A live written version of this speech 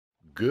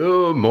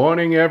Good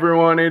morning,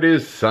 everyone. It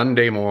is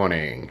Sunday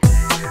morning.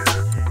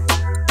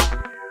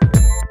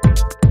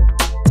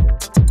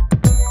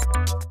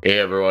 Hey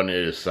everyone, it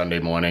is Sunday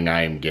morning.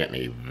 I am getting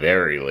a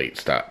very late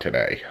start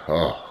today.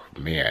 Oh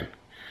man,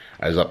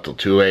 I was up till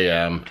 2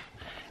 a.m.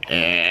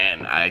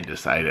 and I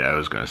decided I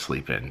was going to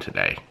sleep in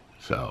today.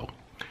 So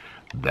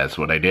that's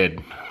what I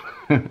did.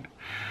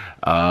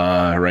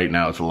 Right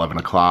now it's 11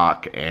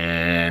 o'clock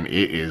and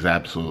it is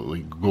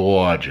absolutely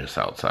gorgeous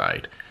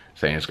outside.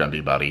 Saying it's going to be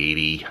about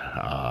 80.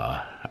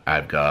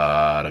 I've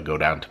got to go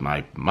down to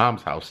my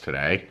mom's house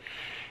today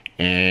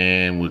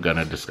and we're going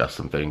to discuss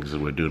some things.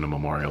 We're doing a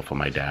memorial for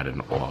my dad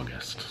in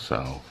August.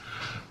 So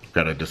we've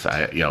got to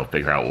decide,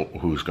 figure out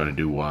who's going to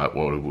do what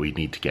do we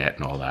need to get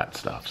and all that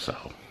stuff. So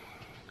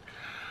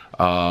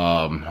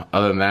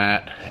other than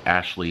that,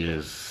 Ashley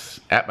is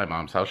at my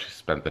mom's house. She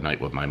spent the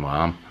night with my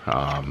mom.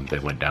 They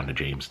went down to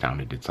Jamestown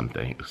and did some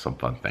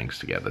fun things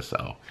together.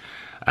 So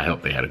I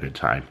hope they had a good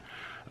time.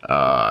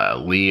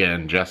 Leah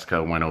and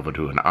Jessica went over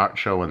to an art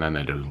show and then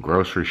they're doing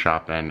grocery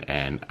shopping,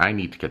 and I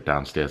need to get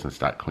downstairs and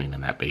start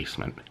cleaning that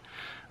basement.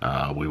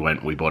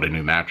 We bought a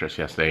new mattress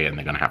yesterday and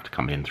they're gonna have to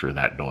come in through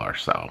that door,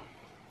 so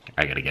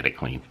I gotta get it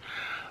clean.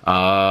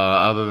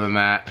 Other than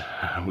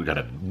that, we got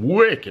a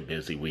wicked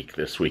busy week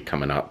this week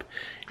coming up.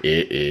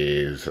 It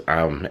is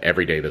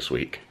every day this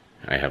week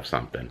I have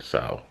something,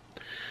 so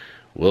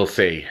we'll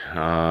see.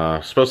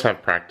 Supposed to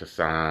have practice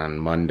on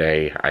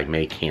Monday. I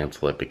may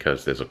cancel it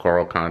because there's a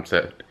choral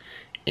concert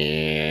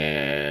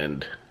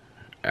and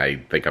I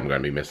think I'm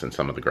going to be missing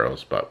some of the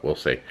girls, but we'll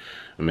see.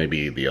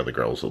 Maybe the other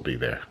girls will be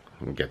there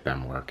and get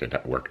them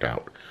worked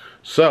out.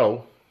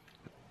 So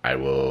I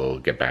will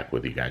get back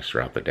with you guys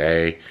throughout the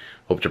day.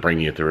 Hope to bring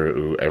you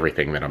through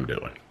everything that I'm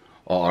doing.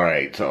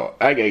 Alright, so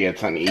I gotta get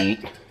something to eat.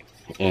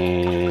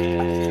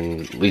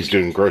 And Lee's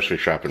doing grocery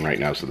shopping right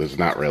now, so there's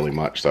not really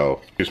much.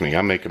 So, excuse me,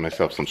 I'm making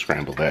myself some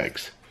scrambled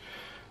eggs.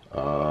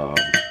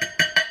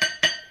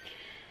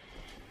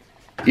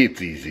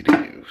 It's easy to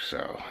do,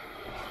 so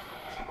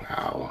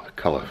I'll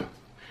color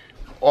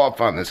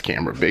off on this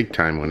camera big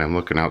time. When I'm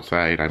looking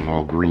outside, I'm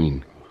all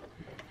green.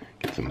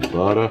 Get some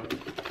butter.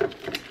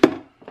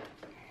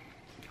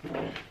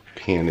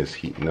 Pan is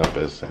heating up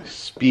as I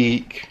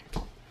speak.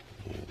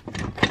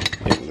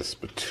 Getting the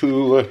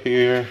spatula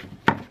here.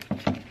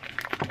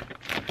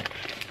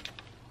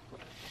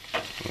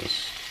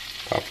 Let's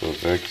pop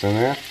those eggs in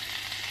there.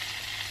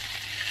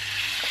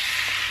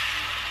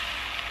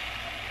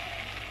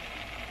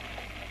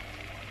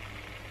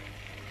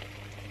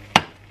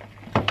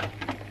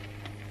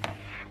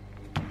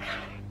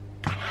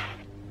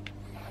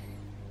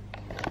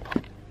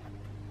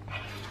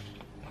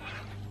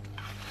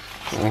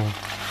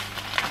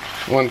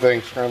 One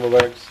thing, scrambled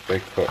eggs, they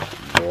cook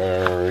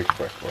very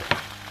quickly.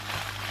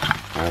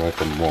 I like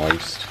them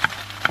moist.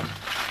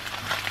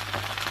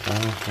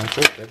 That's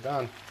it, they're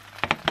done.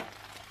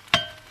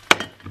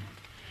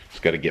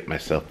 Just gotta get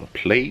myself a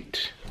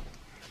plate.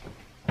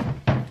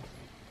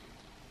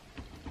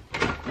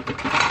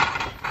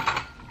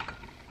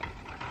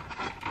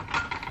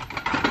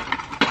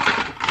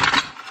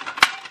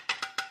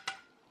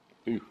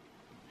 Ooh,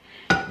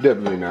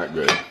 definitely not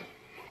good.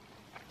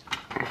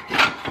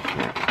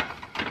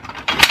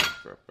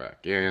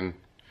 Back in.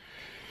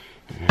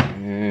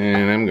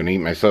 And I'm gonna eat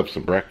myself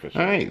some breakfast.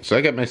 Alright, so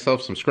I got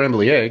myself some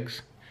scrambled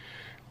eggs.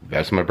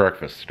 That's my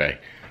breakfast today.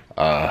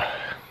 So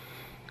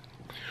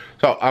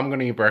I'm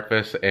gonna eat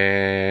breakfast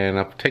and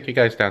I'll take you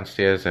guys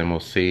downstairs and we'll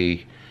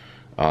see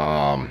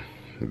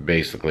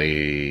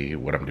basically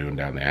what I'm doing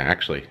down there.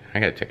 Actually, I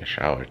gotta take a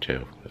shower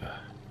too.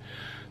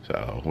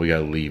 So we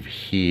gotta leave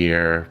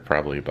here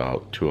probably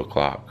about 2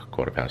 o'clock,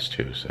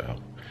 2:15. So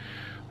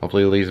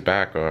hopefully Lee's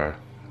back or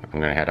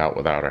I'm gonna head out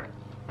without her.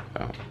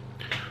 So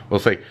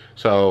we'll see.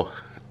 So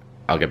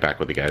I'll get back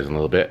with you guys in a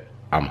little bit.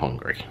 I'm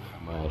hungry.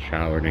 I'm all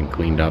showered and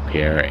cleaned up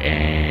here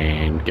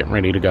and getting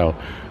ready to go.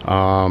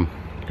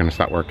 Gonna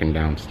start working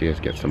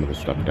downstairs, get some of the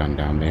stuff done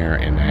down there,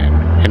 and then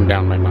heading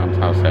down my mom's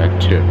house at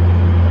 2.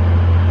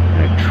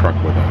 And a truck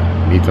with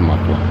needs a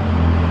muffler.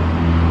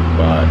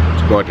 But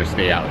it's a gorgeous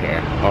day out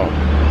here. Oh,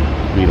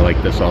 be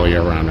like this all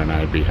year round and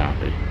I'd be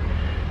happy.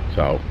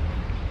 So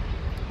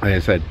like I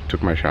said,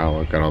 took my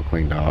shower, got all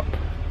cleaned up.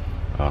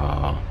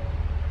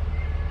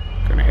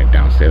 Gonna head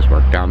downstairs,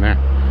 work down there.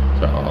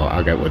 So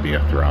I'll get with you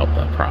throughout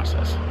the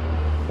process.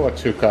 Poor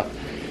Tuukka.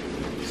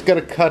 He's got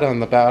a cut on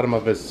the bottom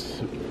of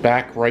his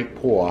back right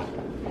paw.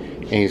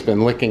 And he's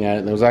been licking at it.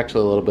 And there was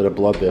actually a little bit of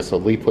blood there. So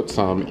Lee put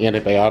some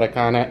antibiotic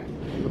on it.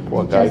 The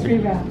poor guy. Just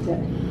rewrapped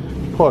it.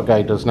 Poor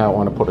guy does not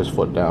want to put his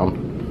foot down.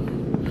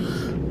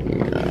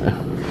 Yeah.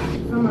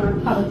 I'm gonna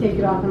probably take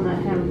it off and let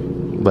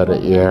him. Let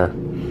it, yeah.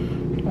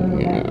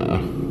 Yeah.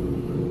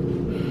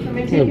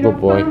 You're a good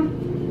boy.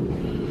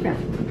 Yeah.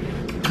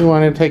 You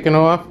want it taken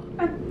off?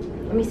 Let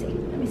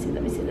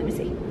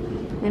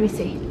me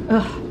see.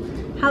 Ugh.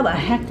 How the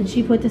heck did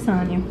she put this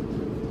on you?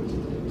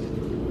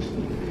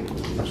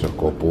 That's a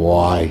good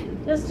boy.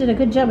 Just did a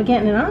good job of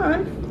getting it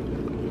on.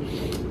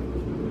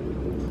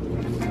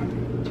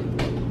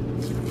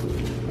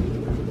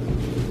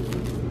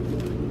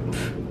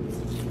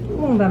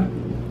 Hold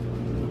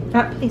them.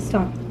 Ah, please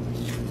don't.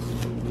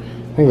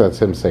 I think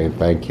that's him saying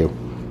thank you.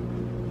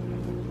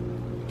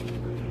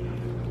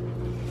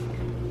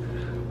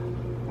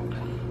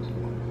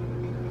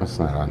 That's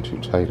not on too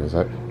tight, is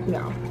it?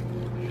 No.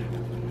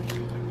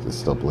 Is it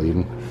still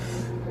bleeding?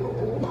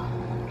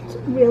 It's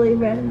really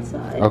red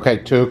inside. Okay,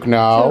 Tuuk,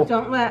 no. Tuuk,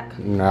 don't lick.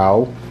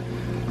 No.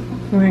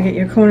 We're gonna get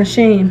your cone of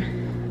shame.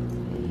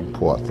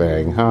 Poor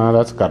thing, huh?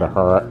 That's gotta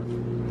hurt.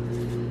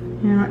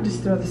 Yeah,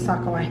 just throw the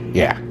sock away.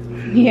 Yeah.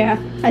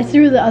 Yeah, I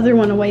threw the other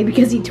one away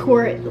because he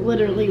tore it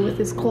literally with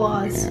his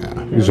claws.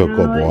 Yeah, he's a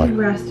good Let you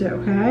boy. rest it,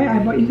 okay? I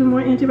bought you some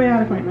more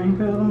antibiotic ointment.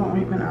 Put a little more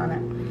ointment on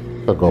it.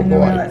 A good And then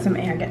we'll boy. let some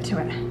air get to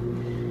it.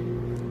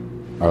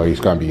 Oh, he's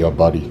gonna be your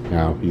buddy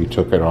now. You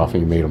took it off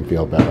and you made him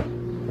feel better.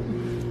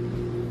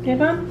 Okay,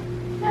 Bob?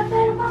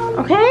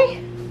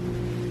 Okay?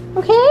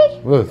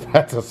 Okay? Look,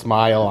 that's a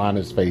smile on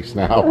his face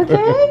now.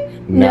 Okay?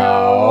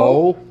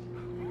 No.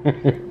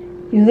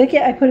 You lick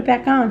it, I put it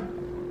back on.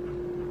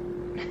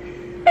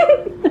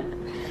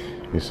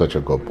 He's such a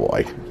good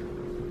boy.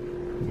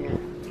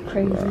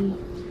 Crazy.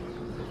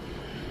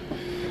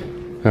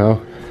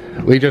 Oh,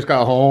 we just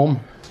got home.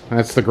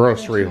 That's the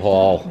grocery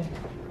haul.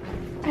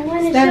 I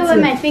want to That's show him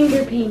it. my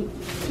finger paint.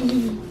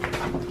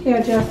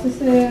 Here, Jess,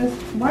 this is...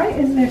 Why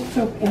is there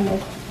soap in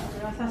this?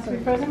 Does that have to be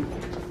frozen?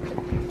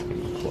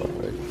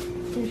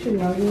 You should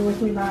know, you were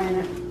with me buying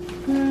it.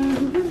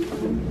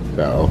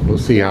 So we'll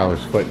see how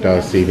his foot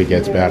does, see if it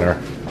gets better.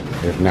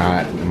 If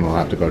not, then we'll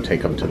have to go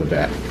take him to the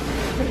vet.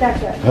 But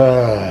that's it.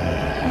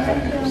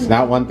 It's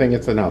not one thing,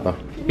 it's another.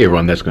 Hey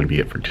everyone, that's going to be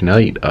it for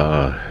tonight.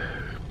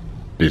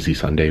 Busy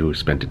Sunday. We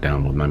spent it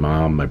down with my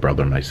mom, my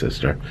brother, and my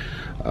sister.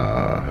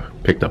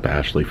 Picked up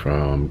Ashley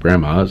from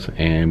grandma's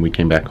and we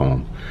came back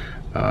home.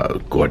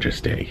 Gorgeous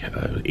day,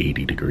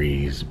 80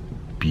 degrees,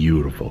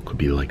 beautiful. Could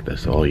be like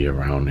this all year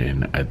round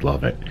and I'd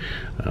love it.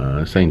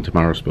 Saying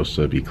tomorrow's supposed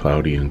to be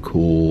cloudy and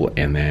cool,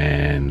 and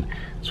then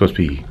it's supposed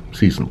to be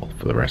seasonal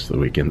for the rest of the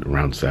weekend,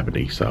 around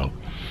 70. So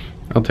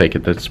I'll take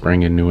it. That's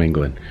spring in New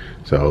England.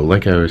 So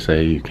like I always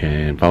say, you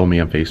can follow me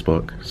on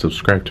Facebook,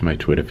 subscribe to my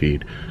Twitter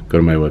feed, go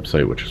to my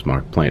website, which is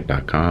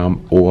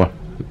markplant.com, or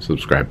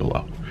subscribe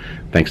below.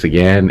 Thanks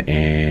again,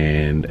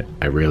 and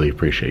I really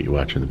appreciate you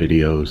watching the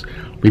videos.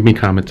 Leave me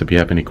comments if you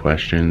have any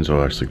questions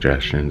or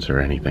suggestions or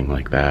anything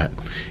like that,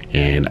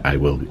 and I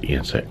will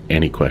answer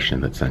any question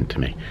that's sent to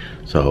me.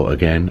 So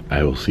again,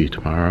 I will see you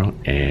tomorrow,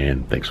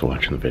 and thanks for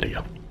watching the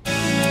video.